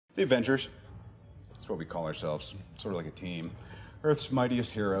The Avengers. That's what we call ourselves. Sort of like a team. Earth's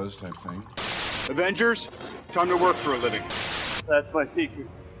mightiest heroes type thing. Avengers, time to work for a living. That's my secret.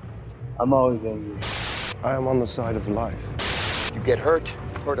 I'm always angry. I am on the side of life. You get hurt,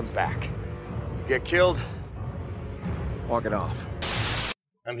 hurt him back. You get killed, Walk it off.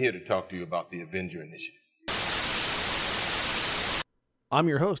 I'm here to talk to you about the Avenger Initiative. I'm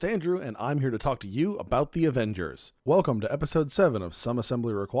your host, Andrew, and I'm here to talk to you about the Avengers. Welcome to episode 7 of Some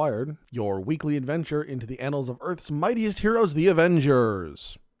Assembly Required, your weekly adventure into the annals of Earth's mightiest heroes, the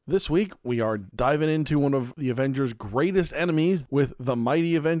Avengers. This week, we are diving into one of the Avengers' greatest enemies with the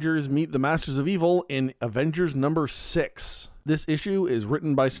Mighty Avengers meet the Masters of Evil in Avengers number 6. This issue is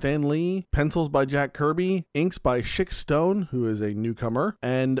written by Stan Lee, pencils by Jack Kirby, inks by Schick Stone, who is a newcomer,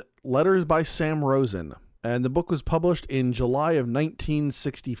 and letters by Sam Rosen. And the book was published in July of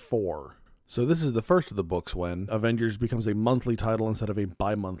 1964. So this is the first of the books when Avengers becomes a monthly title instead of a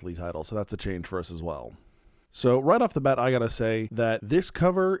bi-monthly title, so that's a change for us as well. So right off the bat, I gotta say that this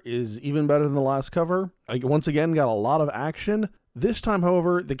cover is even better than the last cover. Once again, got a lot of action. This time,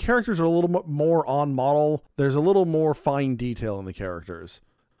 however, the characters are a little bit more on model. There's a little more fine detail in the characters.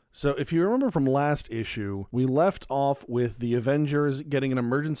 So if you remember from last issue, we left off with the Avengers getting an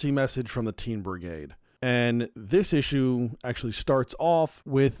emergency message from the Teen Brigade. And this issue actually starts off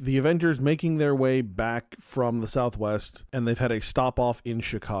with the Avengers making their way back from the Southwest, and they've had a stop-off in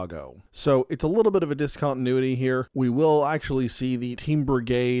Chicago. So it's a little bit of a discontinuity here. We will actually see the Team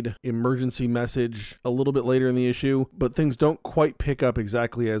Brigade emergency message a little bit later in the issue, but things don't quite pick up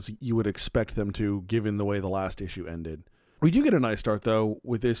exactly as you would expect them to, given the way the last issue ended. We do get a nice start, though,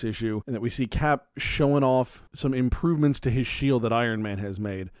 with this issue, in that we see Cap showing off some improvements to his shield that Iron Man has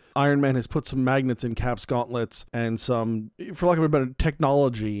made. Iron Man has put some magnets in Cap's gauntlets and some, for lack of a better,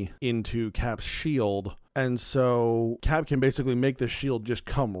 technology into Cap's shield. And so Cap can basically make the shield just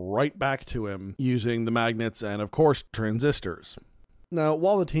come right back to him using the magnets and, of course, transistors. Now,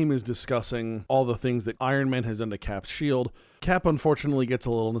 while the team is discussing all the things that Iron Man has done to Cap's shield, Cap unfortunately gets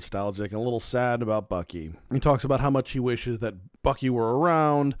a little nostalgic and a little sad about Bucky. He talks about how much he wishes that Bucky were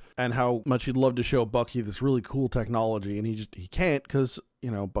around and how much he'd love to show Bucky this really cool technology, and he can't because,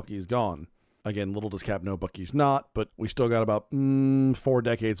 Bucky's gone. Again, little does Cap know Bucky's not, but we still got about 4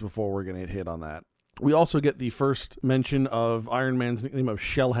 decades before we're going to hit on that. We also get the first mention of Iron Man's nickname of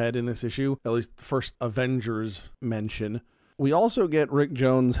Shellhead in this issue, at least the first Avengers mention. We also get Rick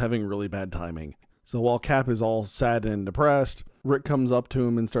Jones having really bad timing. So while Cap is all sad and depressed, Rick comes up to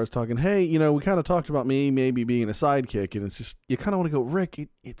him and starts talking, hey, we kind of talked about me maybe being a sidekick, and it's just, you kind of want to go, Rick,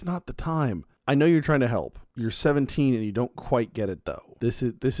 it's not the time. I know you're trying to help. You're 17 and you don't quite get it, though. This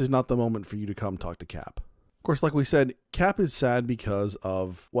is not the moment for you to come talk to Cap. Of course, like we said, Cap is sad because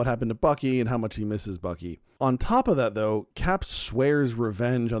of what happened to Bucky and how much he misses Bucky. On top of that, though, Cap swears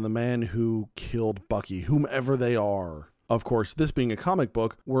revenge on the man who killed Bucky, whomever they are. Of course, this being a comic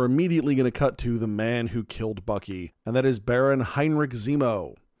book, we're immediately going to cut to the man who killed Bucky, and that is Baron Heinrich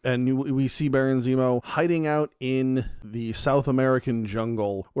Zemo. And we see Baron Zemo hiding out in the South American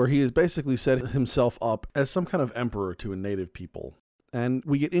jungle, where he has basically set himself up as some kind of emperor to a native people. And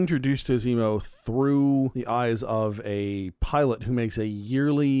we get introduced to Zemo through the eyes of a pilot who makes a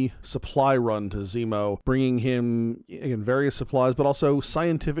yearly supply run to Zemo, bringing him, again, various supplies, but also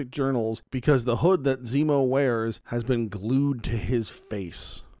scientific journals, because the hood that Zemo wears has been glued to his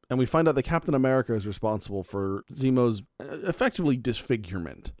face. And we find out that Captain America is responsible for Zemo's effectively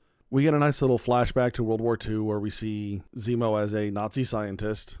disfigurement. We get a nice little flashback to World War II where we see Zemo as a Nazi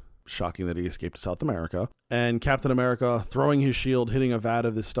scientist. Shocking that he escaped to South America. And Captain America throwing his shield, hitting a vat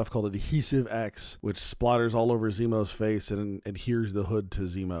of this stuff called Adhesive X, which splatters all over Zemo's face and adheres the hood to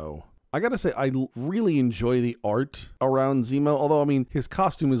Zemo. I gotta say, I really enjoy the art around Zemo, although, his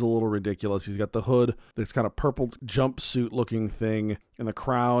costume is a little ridiculous. He's got the hood, this kind of purple jumpsuit looking thing, and the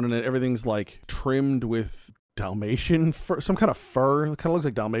crown, and everything's like trimmed with Dalmatian fur, some kind of fur. It kind of looks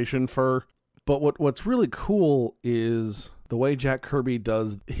like Dalmatian fur. But what's really cool is the way Jack Kirby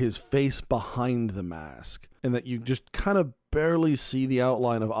does his face behind the mask, and that you just kind of barely see the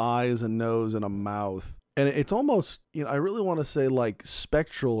outline of eyes and nose and a mouth. And it's almost, I really want to say like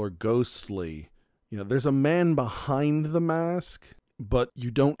spectral or ghostly. There's a man behind the mask, but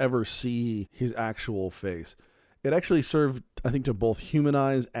you don't ever see his actual face. It actually served, I think, to both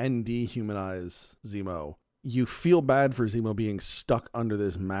humanize and dehumanize Zemo. You feel bad for Zemo being stuck under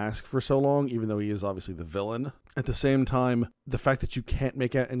this mask for so long, even though he is obviously the villain. At the same time, the fact that you can't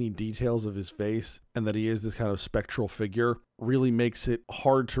make out any details of his face and that he is this kind of spectral figure really makes it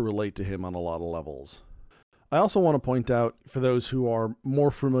hard to relate to him on a lot of levels. I also want to point out, for those who are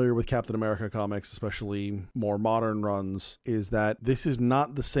more familiar with Captain America comics, especially more modern runs, is that this is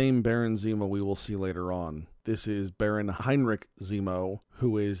not the same Baron Zemo we will see later on. This is Baron Heinrich Zemo,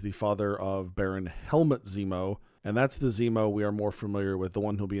 who is the father of Baron Helmut Zemo, and that's the Zemo we are more familiar with, the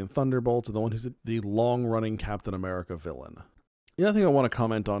one who'll be in Thunderbolts, and the one who's the long-running Captain America villain. The other thing I want to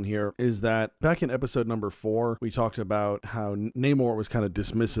comment on here is that back in episode number 4, we talked about how Namor was kind of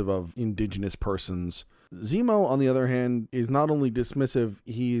dismissive of indigenous persons. Zemo, on the other hand, is not only dismissive,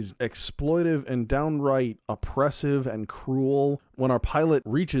 he's exploitive and downright oppressive and cruel. When our pilot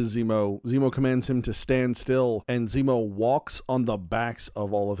reaches Zemo, Zemo commands him to stand still, and Zemo walks on the backs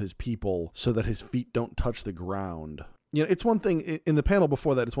of all of his people so that his feet don't touch the ground. You know, it's one thing in the panel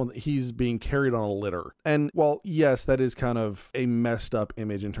before that, it's one that he's being carried on a litter. And while, yes, that is kind of a messed up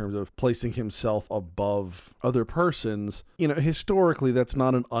image in terms of placing himself above other persons, you know, historically, that's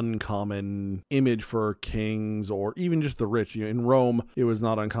not an uncommon image for kings or even just the rich. You know, in Rome, it was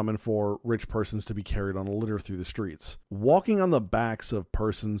not uncommon for rich persons to be carried on a litter through the streets. Walking on the backs of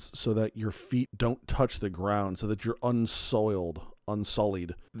persons so that your feet don't touch the ground, so that you're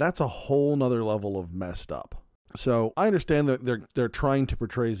unsullied, that's a whole nother level of messed up. So I understand that they're trying to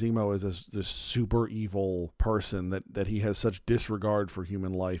portray Zemo as this super evil person, that he has such disregard for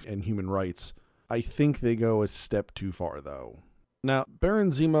human life and human rights. I think they go a step too far, though. Now,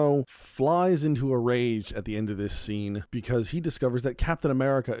 Baron Zemo flies into a rage at the end of this scene because he discovers that Captain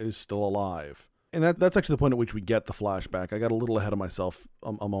America is still alive. And that's actually the point at which we get the flashback. I got a little ahead of myself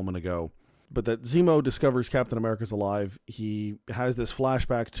a moment ago. But that Zemo discovers Captain America's alive. He has this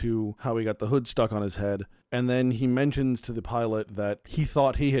flashback to how he got the hood stuck on his head. And then he mentions to the pilot that he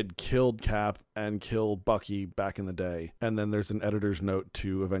thought he had killed Cap and killed Bucky back in the day. And then there's an editor's note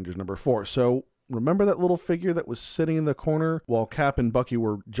to Avengers number 4. So remember that little figure that was sitting in the corner while Cap and Bucky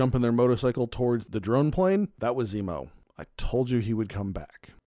were jumping their motorcycle towards the drone plane? That was Zemo. I told you he would come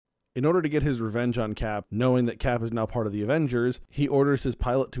back. In order to get his revenge on Cap, knowing that Cap is now part of the Avengers, he orders his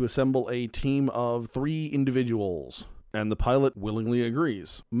pilot to assemble a team of 3 individuals. And the pilot willingly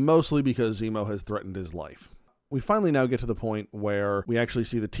agrees, mostly because Zemo has threatened his life. We finally now get to the point where we actually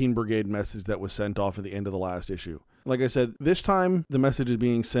see the Teen Brigade message that was sent off at the end of the last issue. Like I said, this time the message is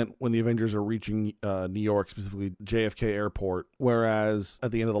being sent when the Avengers are reaching New York, specifically JFK Airport, whereas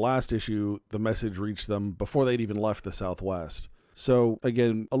at the end of the last issue, the message reached them before they'd even left the Southwest. So,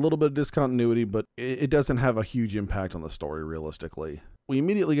 again, a little bit of discontinuity, but it doesn't have a huge impact on the story, realistically. We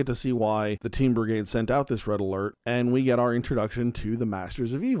immediately get to see why the Teen Brigade sent out this red alert, and we get our introduction to the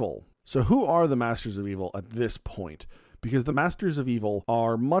Masters of Evil. So who are the Masters of Evil at this point? Because the Masters of Evil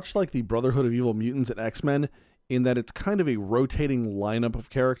are much like the Brotherhood of Evil Mutants and X-Men, in that it's kind of a rotating lineup of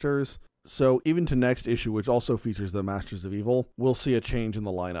characters. So even to next issue, which also features the Masters of Evil, we'll see a change in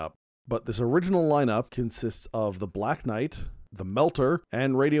the lineup. But this original lineup consists of the Black Knight, the Melter,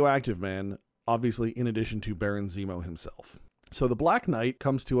 and Radioactive Man, obviously in addition to Baron Zemo himself. So the Black Knight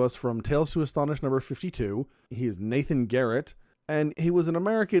comes to us from Tales to Astonish number 52. He is Nathan Garrett, and he was an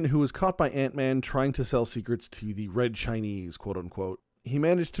American who was caught by Ant-Man trying to sell secrets to the Red Chinese, quote-unquote. He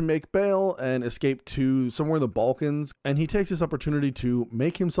managed to make bail and escape to somewhere in the Balkans, and he takes this opportunity to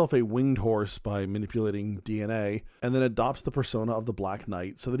make himself a winged horse by manipulating DNA, and then adopts the persona of the Black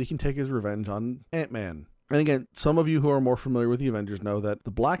Knight so that he can take his revenge on Ant-Man. And again, some of you who are more familiar with the Avengers know that the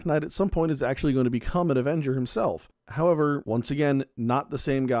Black Knight at some point is actually going to become an Avenger himself. However, once again, not the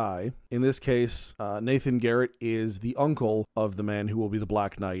same guy. In this case, Nathan Garrett is the uncle of the man who will be the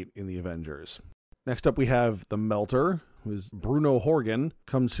Black Knight in the Avengers. Next up, we have the Melter, who is Bruno Horgan,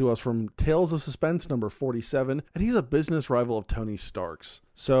 comes to us from Tales of Suspense number 47, and he's a business rival of Tony Stark's.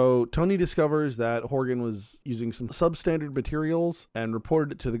 So Tony discovers that Horgan was using some substandard materials and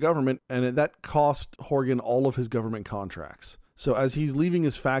reported it to the government, and that cost Horgan all of his government contracts. So as he's leaving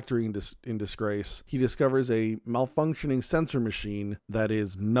his factory in disgrace, he discovers a malfunctioning sensor machine that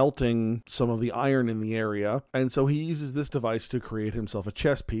is melting some of the iron in the area. And so he uses this device to create himself a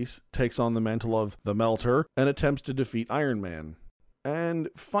chess piece, takes on the mantle of the Melter, and attempts to defeat Iron Man. And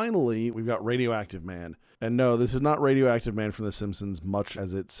finally, we've got Radioactive Man. And no, this is not Radioactive Man from The Simpsons, much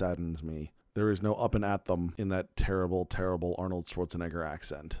as it saddens me. There is no up and at them in that terrible, terrible Arnold Schwarzenegger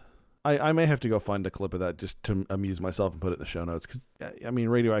accent. I may have to go find a clip of that just to amuse myself and put it in the show notes, because, I mean,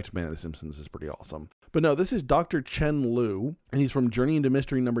 Radioactive Man of The Simpsons is pretty awesome. But no, this is Dr. Chen Lu, and he's from Journey into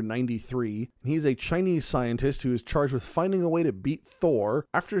Mystery number 93. And he's a Chinese scientist who is charged with finding a way to beat Thor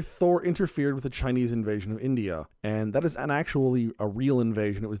after Thor interfered with the Chinese invasion of India. And that is actually a real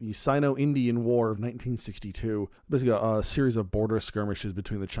invasion. It was the Sino-Indian War of 1962, basically a series of border skirmishes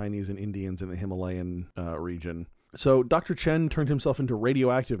between the Chinese and Indians in the Himalayan region. So Dr. Chen turned himself into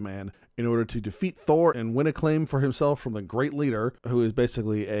Radioactive Man in order to defeat Thor and win acclaim for himself from the Great Leader, who is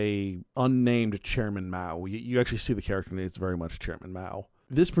basically a unnamed Chairman Mao. You actually see the character name, it's very much Chairman Mao.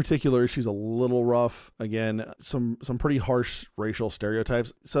 This particular issue is a little rough. Again, some pretty harsh racial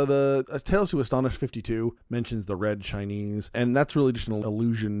stereotypes. So the Tales to Astonish 52 mentions the Red Chinese, and that's really just an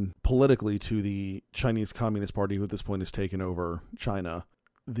allusion politically to the Chinese Communist Party, who at this point has taken over China.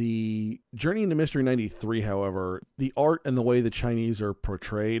 The Journey into Mystery 93, however, the art and the way the Chinese are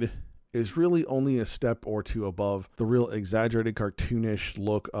portrayed is really only a step or two above the real exaggerated cartoonish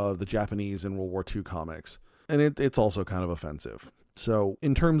look of the Japanese in World War II comics. And it's also kind of offensive. So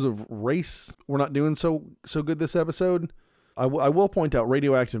in terms of race, we're not doing so good this episode. I will point out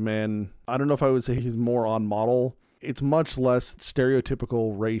Radioactive Man, I don't know if I would say he's more on model. It's much less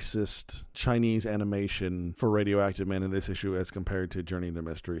stereotypical racist Chinese animation for Radioactive Man in this issue as compared to Journey into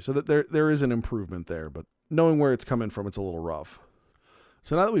Mystery. So that there is an improvement there, but knowing where it's coming from, it's a little rough.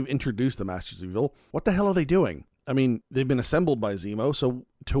 So now that we've introduced the Masters of Evil, what the hell are they doing? I mean, they've been assembled by Zemo, so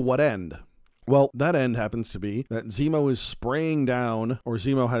to what end? Well, that end happens to be that Zemo is spraying down, or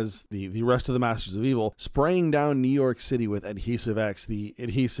Zemo has the rest of the Masters of Evil, spraying down New York City with Adhesive X, the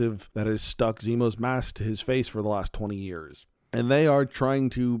adhesive that has stuck Zemo's mask to his face for the last 20 years. And they are trying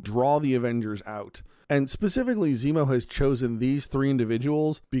to draw the Avengers out. And specifically, Zemo has chosen these three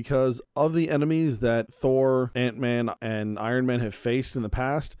individuals because of the enemies that Thor, Ant-Man, and Iron Man have faced in the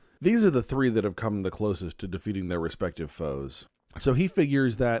past. These are the three that have come the closest to defeating their respective foes. So he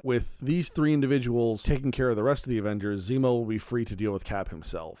figures that with these three individuals taking care of the rest of the Avengers, Zemo will be free to deal with Cap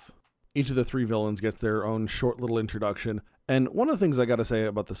himself. Each of the three villains gets their own short little introduction. And one of the things I got to say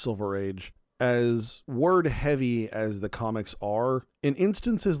about the Silver Age, as word heavy as the comics are, in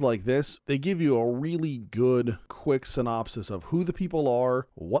instances like this, they give you a really good, quick synopsis of who the people are,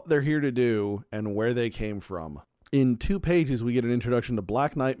 what they're here to do, and where they came from. In 2 pages, we get an introduction to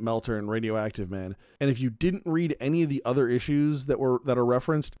Black Knight, Melter, and Radioactive Man. And if you didn't read any of the other issues that are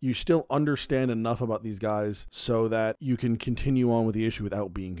referenced, you still understand enough about these guys so that you can continue on with the issue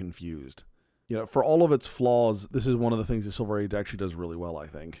without being confused. You know, for all of its flaws, this is one of the things the Silver Age actually does really well, I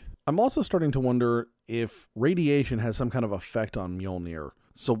think. I'm also starting to wonder if radiation has some kind of effect on Mjolnir.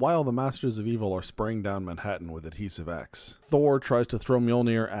 So while the Masters of Evil are spraying down Manhattan with Adhesive X, Thor tries to throw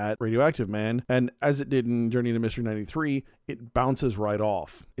Mjolnir at Radioactive Man, and as it did in Journey to Mystery 93, it bounces right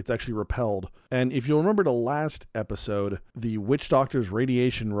off. It's actually repelled. And if you'll remember the last episode, the Witch Doctor's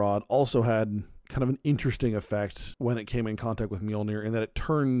radiation rod also had kind of an interesting effect when it came in contact with Mjolnir, in that it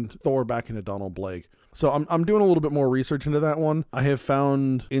turned Thor back into Donald Blake. So I'm doing a little bit more research into that one. I have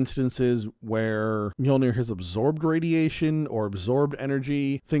found instances where Mjolnir has absorbed radiation or absorbed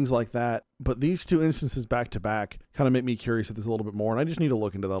energy, things like that. But these 2 instances back to back kind of make me curious if there's a little bit more, and I just need to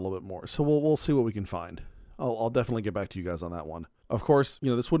look into that a little bit more. So we'll see what we can find. I'll definitely get back to you guys on that one. Of course,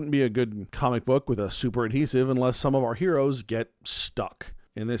 this wouldn't be a good comic book with a super adhesive unless some of our heroes get stuck.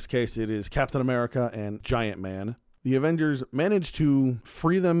 In this case, it is Captain America and Giant Man. The Avengers manage to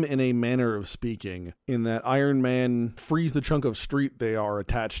free them in a manner of speaking, in that Iron Man frees the chunk of street they are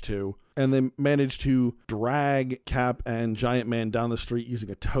attached to, and they manage to drag Cap and Giant Man down the street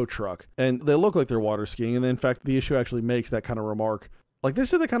using a tow truck. And they look like they're water skiing, and in fact, the issue actually makes that kind of remark. Like,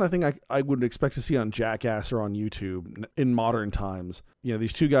 this is the kind of thing I would expect to see on Jackass or on YouTube in modern times.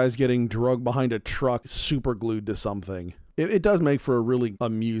 These 2 guys getting drugged behind a truck, super glued to something. It does make for a really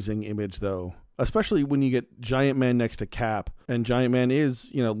amusing image, though. Especially when you get Giant Man next to Cap, and Giant Man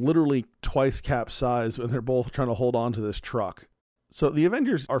is, literally twice Cap's size when they're both trying to hold on to this truck. So the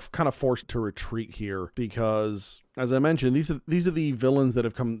Avengers are kind of forced to retreat here because, as I mentioned, these are the villains that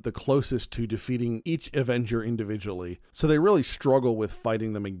have come the closest to defeating each Avenger individually. So they really struggle with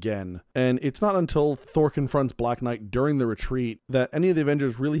fighting them again. And it's not until Thor confronts Black Knight during the retreat that any of the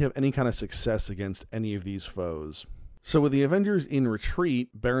Avengers really have any kind of success against any of these foes. So with the Avengers in retreat,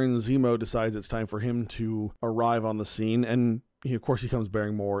 Baron Zemo decides it's time for him to arrive on the scene, and of course he comes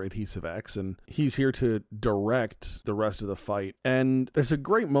bearing more Adhesive X, and he's here to direct the rest of the fight. And there's a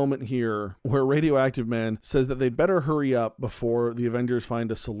great moment here where Radioactive Man says that they'd better hurry up before the Avengers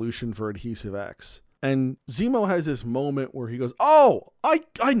find a solution for Adhesive X. And Zemo has this moment where he goes, "Oh,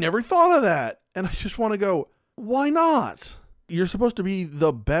 I never thought of that." And I just want to go, why not? You're supposed to be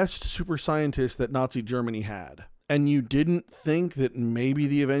the best super scientist that Nazi Germany had. And you didn't think that maybe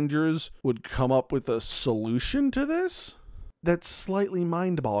the Avengers would come up with a solution to this? That's slightly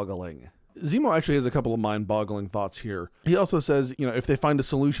mind-boggling. Zemo actually has a couple of mind-boggling thoughts here. He also says, if they find a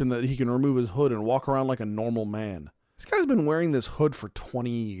solution that he can remove his hood and walk around like a normal man. This guy's been wearing this hood for 20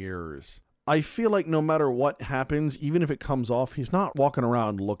 years. I feel like no matter what happens, even if it comes off, he's not walking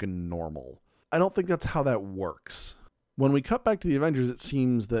around looking normal. I don't think that's how that works. When we cut back to the Avengers, it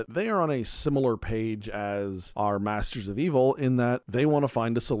seems that they are on a similar page as our Masters of Evil in that they want to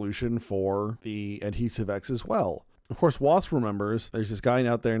find a solution for the Adhesive X as well. Of course, Wasp remembers there's this guy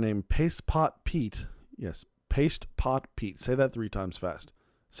out there named Paste Pot Pete. Yes, Paste Pot Pete. Say that 3 times fast.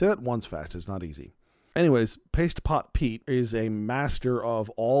 Say that once fast. It's not easy. Anyways, Paste Pot Pete is a master of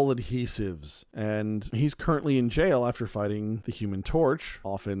all adhesives, and he's currently in jail after fighting the Human Torch,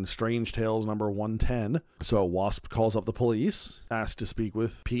 off in Strange Tales number 110. So Wasp calls up the police, asks to speak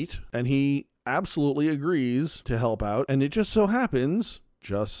with Pete, and he absolutely agrees to help out, and it just so happens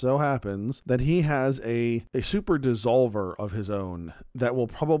that he has a super dissolver of his own that will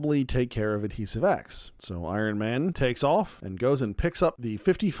probably take care of Adhesive X. So Iron Man takes off and goes and picks up the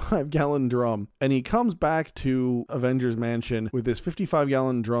 55-gallon drum, and he comes back to Avengers Mansion with this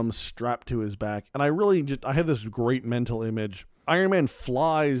 55-gallon drum strapped to his back. And I have this great mental image. Iron Man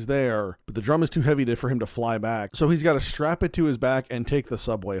flies there, but the drum is too heavy for him to fly back. So he's got to strap it to his back and take the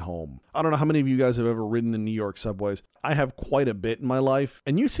subway home. I don't know how many of you guys have ever ridden in New York subways. I have quite a bit in my life,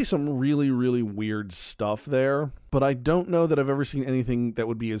 and you see some really, really weird stuff there. But I don't know that I've ever seen anything that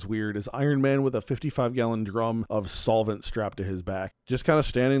would be as weird as Iron Man with a 55-gallon drum of solvent strapped to his back. Just kind of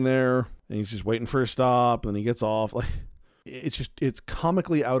standing there, and he's just waiting for a stop, and then he gets off. It's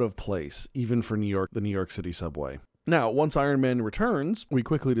comically out of place, even for the New York City subway. Now, once Iron Man returns, we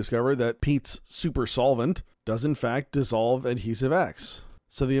quickly discover that Pete's super solvent does in fact dissolve Adhesive X.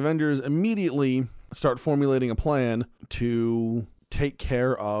 So the Avengers immediately start formulating a plan to take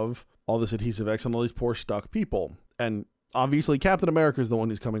care of all this Adhesive X and all these poor stuck people. And obviously Captain America is the one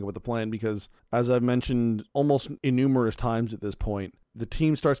who's coming up with the plan because, as I've mentioned almost innumerous times at this point, the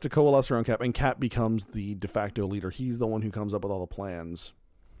team starts to coalesce around Cap, and Cap becomes the de facto leader. He's the one who comes up with all the plans.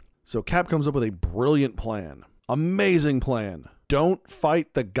 So Cap comes up with a brilliant plan. Amazing plan. Don't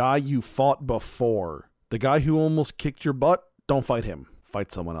fight the guy you fought before. The guy who almost kicked your butt, don't fight him.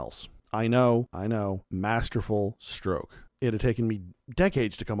 Fight someone else. I know. Masterful stroke. It had taken me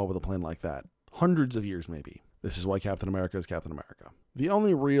decades to come up with a plan like that. Hundreds of years, maybe. This is why Captain America is Captain America. The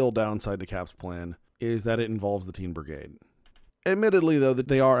only real downside to Cap's plan is that it involves the Teen Brigade. Admittedly, though, that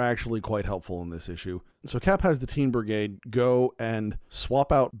they are actually quite helpful in this issue. So Cap has the Teen Brigade go and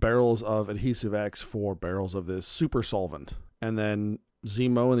swap out barrels of Adhesive X for barrels of this super solvent. And then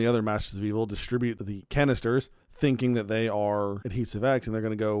Zemo and the other Masters of Evil distribute the canisters, thinking that they are Adhesive X, and they're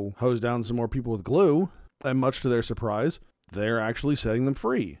going to go hose down some more people with glue. And much to their surprise, they're actually setting them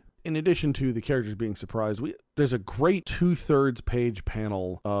free. In addition to the characters being surprised, there's a great 2/3 page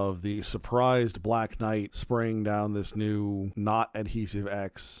panel of the surprised Black Knight spraying down this new not Adhesive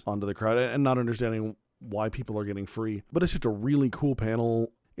X onto the crowd and not understanding why people are getting free. But it's just a really cool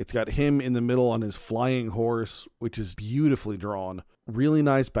panel. It's got him in the middle on his flying horse, which is beautifully drawn. Really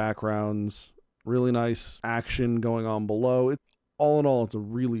nice backgrounds, really nice action going on below. All in all, it's a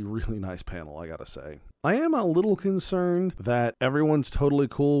really, really nice panel, I gotta say. I am a little concerned that everyone's totally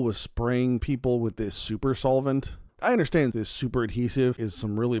cool with spraying people with this super solvent. I understand this super adhesive is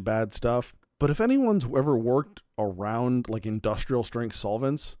some really bad stuff, but if anyone's ever worked around like industrial strength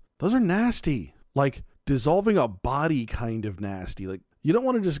solvents, those are nasty. Like dissolving a body kind of nasty. Like you don't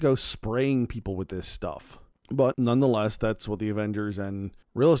want to just go spraying people with this stuff. But nonetheless, that's what the Avengers and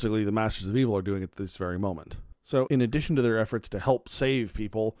realistically the Masters of Evil are doing at this very moment. So in addition to their efforts to help save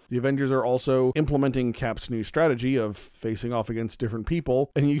people, the Avengers are also implementing Cap's new strategy of facing off against different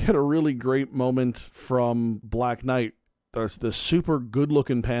people. And you get a really great moment from Black Knight. There's the super good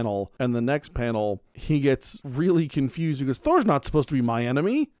looking panel. And the next panel, he gets really confused because Thor's not supposed to be my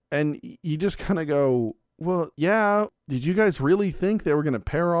enemy. And you just kind of go, well, yeah, did you guys really think they were going to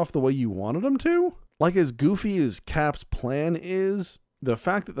pair off the way you wanted them to? Like as goofy as Cap's plan is, the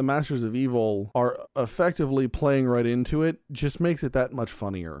fact that the Masters of Evil are effectively playing right into it just makes it that much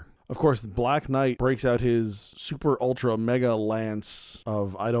funnier. Of course, Black Knight breaks out his super ultra mega lance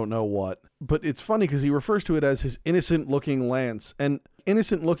of I don't know what. But it's funny because he refers to it as his innocent looking lance. And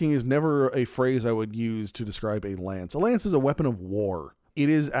innocent looking is never a phrase I would use to describe a lance. A lance is a weapon of war. It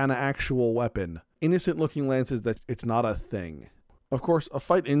is an actual weapon. Innocent looking lance is that it's not a thing. Of course, a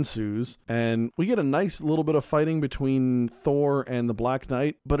fight ensues, and we get a nice little bit of fighting between Thor and the Black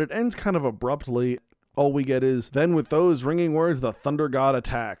Knight, but it ends kind of abruptly. All we get is, then with those ringing words, the Thunder God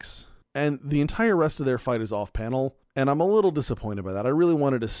attacks. And the entire rest of their fight is off panel, and I'm a little disappointed by that. I really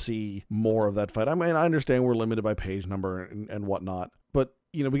wanted to see more of that fight. I mean, I understand we're limited by page number and whatnot, but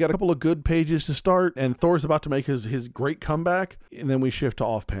you know, we got a couple of good pages to start, and Thor's about to make his great comeback, and then we shift to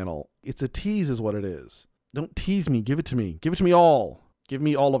off panel. It's a tease is what it is. Don't tease me. Give it to me. Give it to me all. Give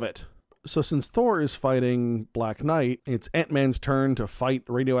me all of it. So since Thor is fighting Black Knight, it's Ant-Man's turn to fight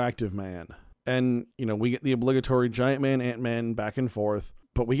Radioactive Man. And, we get the obligatory Giant Man, Ant-Man back and forth.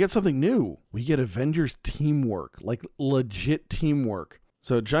 But we get something new. We get Avengers teamwork, like legit teamwork.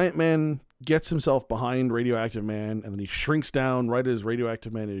 So Giant Man gets himself behind Radioactive Man, and then he shrinks down right as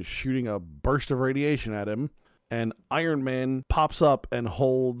Radioactive Man is shooting a burst of radiation at him. And Iron Man pops up and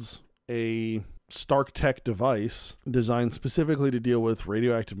holds a Stark Tech device designed specifically to deal with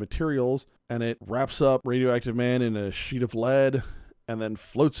radioactive materials, and it wraps up Radioactive Man in a sheet of lead and then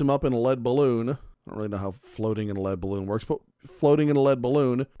floats him up in a lead balloon. I don't really know how floating in a lead balloon works, but floating in a lead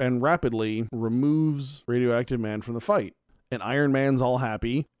balloon, and rapidly removes Radioactive Man from the fight. And Iron Man's all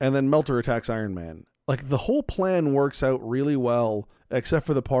happy, and then Melter attacks Iron Man. Like, the whole plan works out really well, except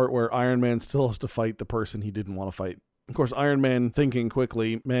for the part where Iron Man still has to fight the person he didn't want to fight. Of course, Iron Man, thinking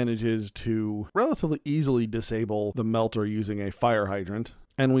quickly, manages to relatively easily disable the Melter using a fire hydrant.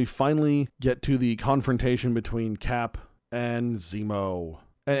 And we finally get to the confrontation between Cap and Zemo.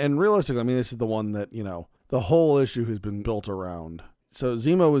 And realistically, I mean, this is the one that, the whole issue has been built around. So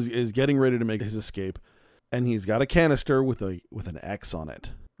Zemo is getting ready to make his escape, and he's got a canister with an X on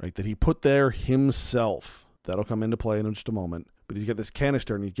it, right, that he put there himself. That'll come into play in just a moment. But he's got this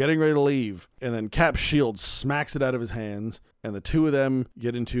canister, and he's getting ready to leave. And then Cap's shield smacks it out of his hands, and the two of them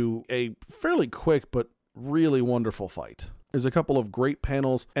get into a fairly quick but really wonderful fight. There's a couple of great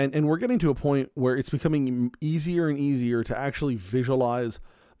panels, and we're getting to a point where it's becoming easier and easier to actually visualize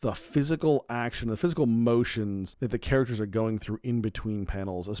the physical action, the physical motions that the characters are going through in between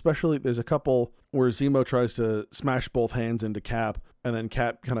panels. Especially, there's a couple where Zemo tries to smash both hands into Cap, and then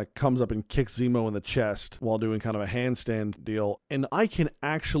Cap kind of comes up and kicks Zemo in the chest while doing kind of a handstand deal. And I can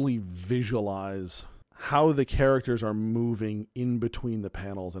actually visualize how the characters are moving in between the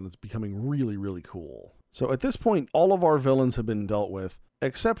panels, and it's becoming really, really cool. So at this point, all of our villains have been dealt with,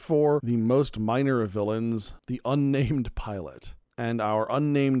 except for the most minor of villains, the unnamed pilot. And our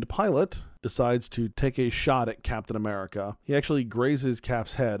unnamed pilot decides to take a shot at Captain America. He actually grazes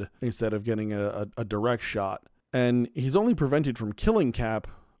Cap's head instead of getting a direct shot. And he's only prevented from killing Cap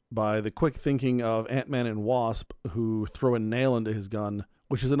by the quick thinking of Ant-Man and Wasp, who throw a nail into his gun,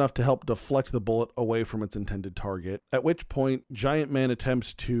 which is enough to help deflect the bullet away from its intended target. At which point, Giant Man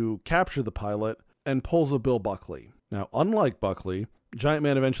attempts to capture the pilot and pulls a Bill Buckley. Now, unlike Buckley, Giant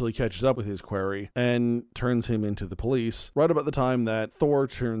Man eventually catches up with his quarry and turns him into the police right about the time that Thor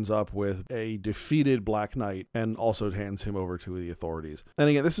turns up with a defeated Black Knight and also hands him over to the authorities. And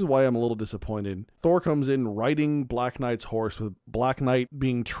again, this is why I'm a little disappointed. Thor comes in riding Black Knight's horse with Black Knight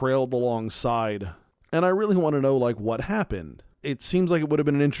being trailed alongside. And I really want to know, what happened. It seems like it would have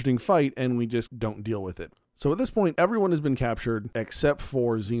been an interesting fight, and we just don't deal with it. So at this point, everyone has been captured except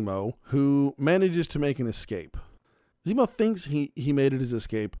for Zemo, who manages to make an escape. Zemo thinks he made it his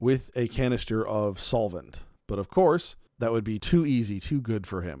escape with a canister of solvent. But of course, that would be too easy, too good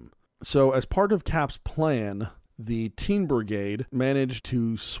for him. So as part of Cap's plan, the Teen Brigade managed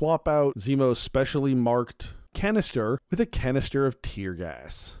to swap out Zemo's specially marked canister with a canister of tear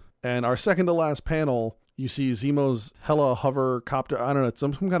gas. And our second to last panel, you see Zemo's hovercopter, I don't know, it's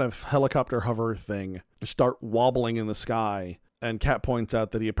some kind of helicopter hover thing, start wobbling in the sky. And Cap points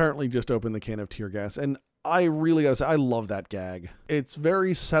out that he apparently just opened the can of tear gas. And I really gotta say, I love that gag. It's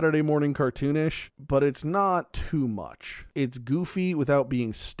very Saturday morning cartoonish, but it's not too much. It's goofy without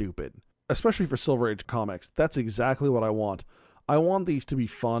being stupid. Especially for Silver Age comics. That's exactly what I want. I want these to be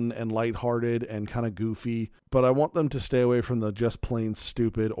fun and lighthearted and kind of goofy, but I want them to stay away from the just plain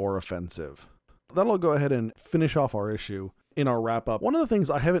stupid or offensive. That'll go ahead and finish off our issue. In our wrap-up, one of the things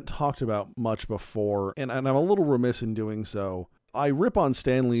I haven't talked about much before, and I'm a little remiss in doing so, I rip on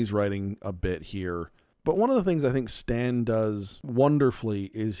Stan Lee's writing a bit here, but one of the things I think Stan does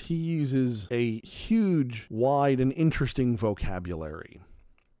wonderfully is he uses a huge, wide, and interesting vocabulary.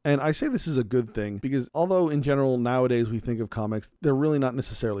 And I say this is a good thing because although in general nowadays we think of comics, they're really not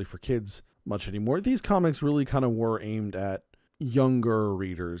necessarily for kids much anymore. These comics really kind of were aimed at younger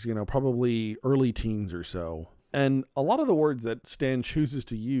readers, probably early teens or so. And a lot of the words that Stan chooses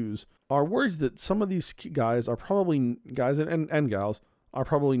to use are words that some of these guys are probably, guys and gals, are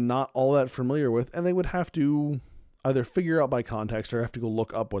probably not all that familiar with, and they would have to either figure out by context or have to go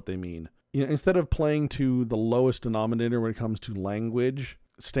look up what they mean. Instead of playing to the lowest denominator when it comes to language,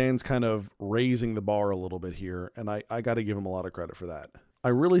 Stan's kind of raising the bar a little bit here, and I got to give him a lot of credit for that. I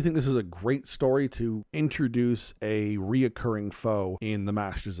really think this is a great story to introduce a reoccurring foe in the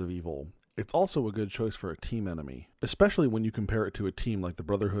Masters of Evil. It's also a good choice for a team enemy, especially when you compare it to a team like the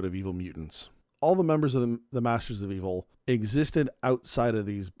Brotherhood of Evil Mutants. All the members of the Masters of Evil existed outside of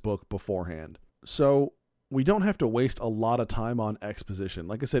these books beforehand. So we don't have to waste a lot of time on exposition.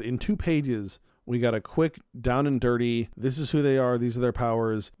 Like I said, in 2 pages, We got a quick down and dirty, this is who they are, these are their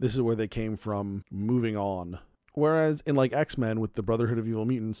powers, this is where they came from, moving on. Whereas in like X-Men with the Brotherhood of Evil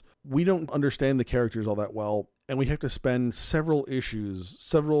Mutants, we don't understand the characters all that well, and we have to spend several issues,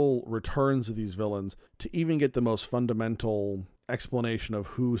 several returns of these villains to even get the most fundamental explanation of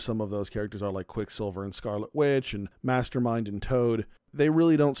who some of those characters are, like Quicksilver and Scarlet Witch and Mastermind and Toad. They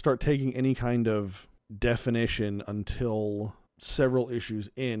really don't start taking any kind of definition until several issues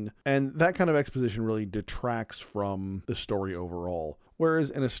in, and that kind of exposition really detracts from the story overall.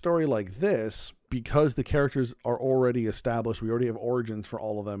 Whereas in a story like this, because the characters are already established, we already have origins for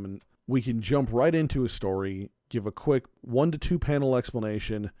all of them, and we can jump right into a story, give a quick 1 to 2 panel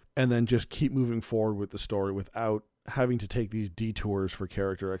explanation, and then just keep moving forward with the story without having to take these detours for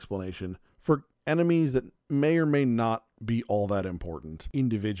character explanation for enemies that may or may not be all that important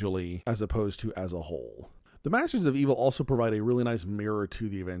individually as opposed to as a whole. The Masters of Evil also provide a really nice mirror to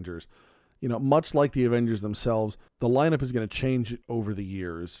the Avengers. You know, much like the Avengers themselves, the lineup is going to change over the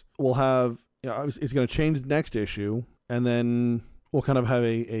years. We'll have, you know, it's going to change next issue, and then we'll kind of have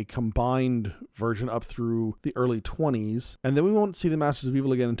a combined version up through the early 20s, and then we won't see the Masters of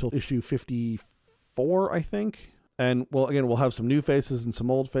Evil again until issue 54, I think. And, well, again, we'll have some new faces and some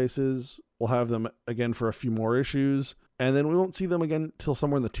old faces. We'll have them again for a few more issues, and then we won't see them again till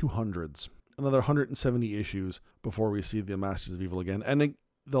somewhere in the 200s. Another 170 issues before we see the Masters of Evil again, and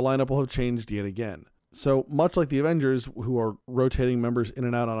the lineup will have changed yet again. So much like the Avengers, who are rotating members in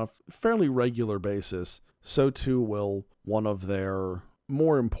and out on a fairly regular basis, so too will one of their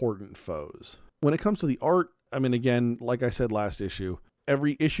more important foes. When it comes to the art, I mean, again, like I said last issue,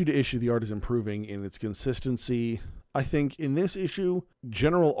 every issue to issue, the art is improving in its consistency. I think in this issue,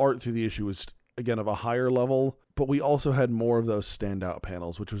 general art through the issue was, again, of a higher level, but we also had more of those standout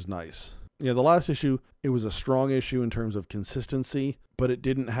panels, which was nice. You know, the last issue, it was a strong issue in terms of consistency, but it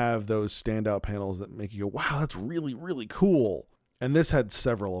didn't have those standout panels that make you go, wow, that's really, really cool. And this had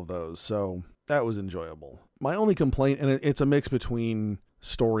several of those, so that was enjoyable. My only complaint, and it's a mix between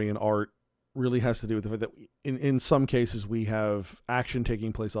story and art, really has to do with the fact that in some cases we have action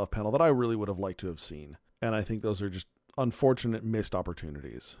taking place off panel that I really would have liked to have seen. And I think those are just unfortunate missed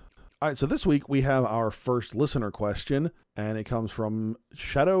opportunities. All right, so this week we have our first listener question, and it comes from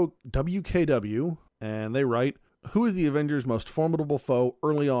Shadow WKW, and they write, who is the Avengers' most formidable foe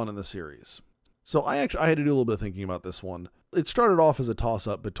early on in the series? So I had to do a little bit of thinking about this one. It started off as a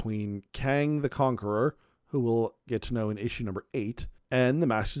toss-up between Kang the Conqueror, who we'll get to know in issue number 8, and the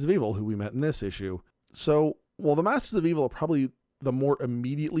Masters of Evil, who we met in this issue. So, while the Masters of Evil are probably the more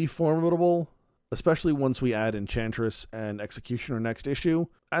immediately formidable, especially once we add Enchantress and Executioner next issue,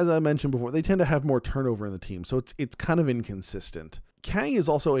 as I mentioned before, they tend to have more turnover in the team, so it's kind of inconsistent. Kang is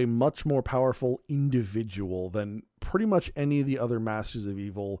also a much more powerful individual than pretty much any of the other Masters of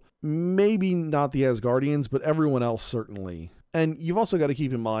Evil. Maybe not the Asgardians, but everyone else certainly. And you've also got to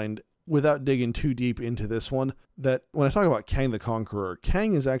keep in mind, without digging too deep into this one, that when I talk about Kang the Conqueror,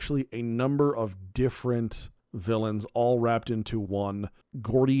 Kang is actually a number of different villains all wrapped into one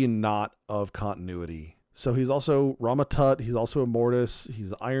Gordian knot of continuity. So he's also Ramatut, he's also Immortus,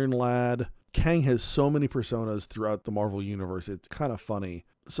 he's the Iron Lad. Kang has so many personas throughout the Marvel Universe, it's kind of funny.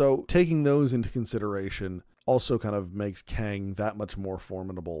 So taking those into consideration also kind of makes Kang that much more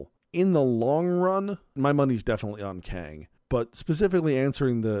formidable. In the long run, my money's definitely on Kang. But specifically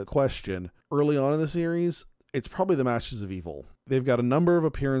answering the question, early on in the series, it's probably the Masters of Evil. They've got a number of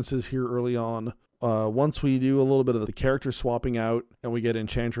appearances here early on. Once we do a little bit of the character swapping out and we get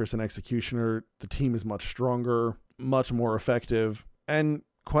Enchantress and Executioner, the team is much stronger, much more effective. And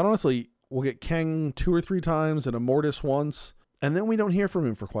quite honestly, we'll get Kang 2 or 3 times and Immortus once, and then we don't hear from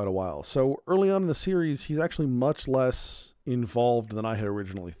him for quite a while. So early on in the series, he's actually much less involved than I had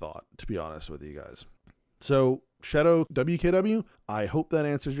originally thought, to be honest with you guys. So Shadow WKW, I hope that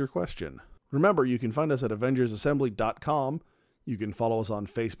answers your question. Remember, you can find us at AvengersAssembly.com. You can follow us on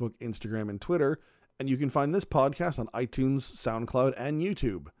Facebook, Instagram, and Twitter, and you can find this podcast on iTunes, SoundCloud, and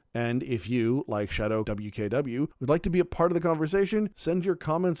YouTube. And if you, like Shadow WKW, would like to be a part of the conversation, send your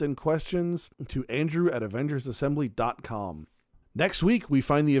comments and questions to Andrew at AvengersAssembly.com. Next week, we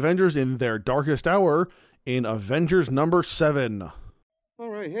find the Avengers in their darkest hour in Avengers number 7. All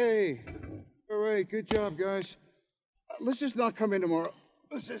right, hey. All right, good job, guys. Let's just not come in tomorrow.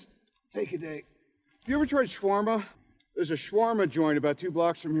 Let's just take a day. You ever tried shawarma? There's a shawarma joint about 2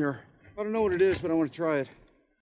 blocks from here. I don't know what it is, but I want to try it.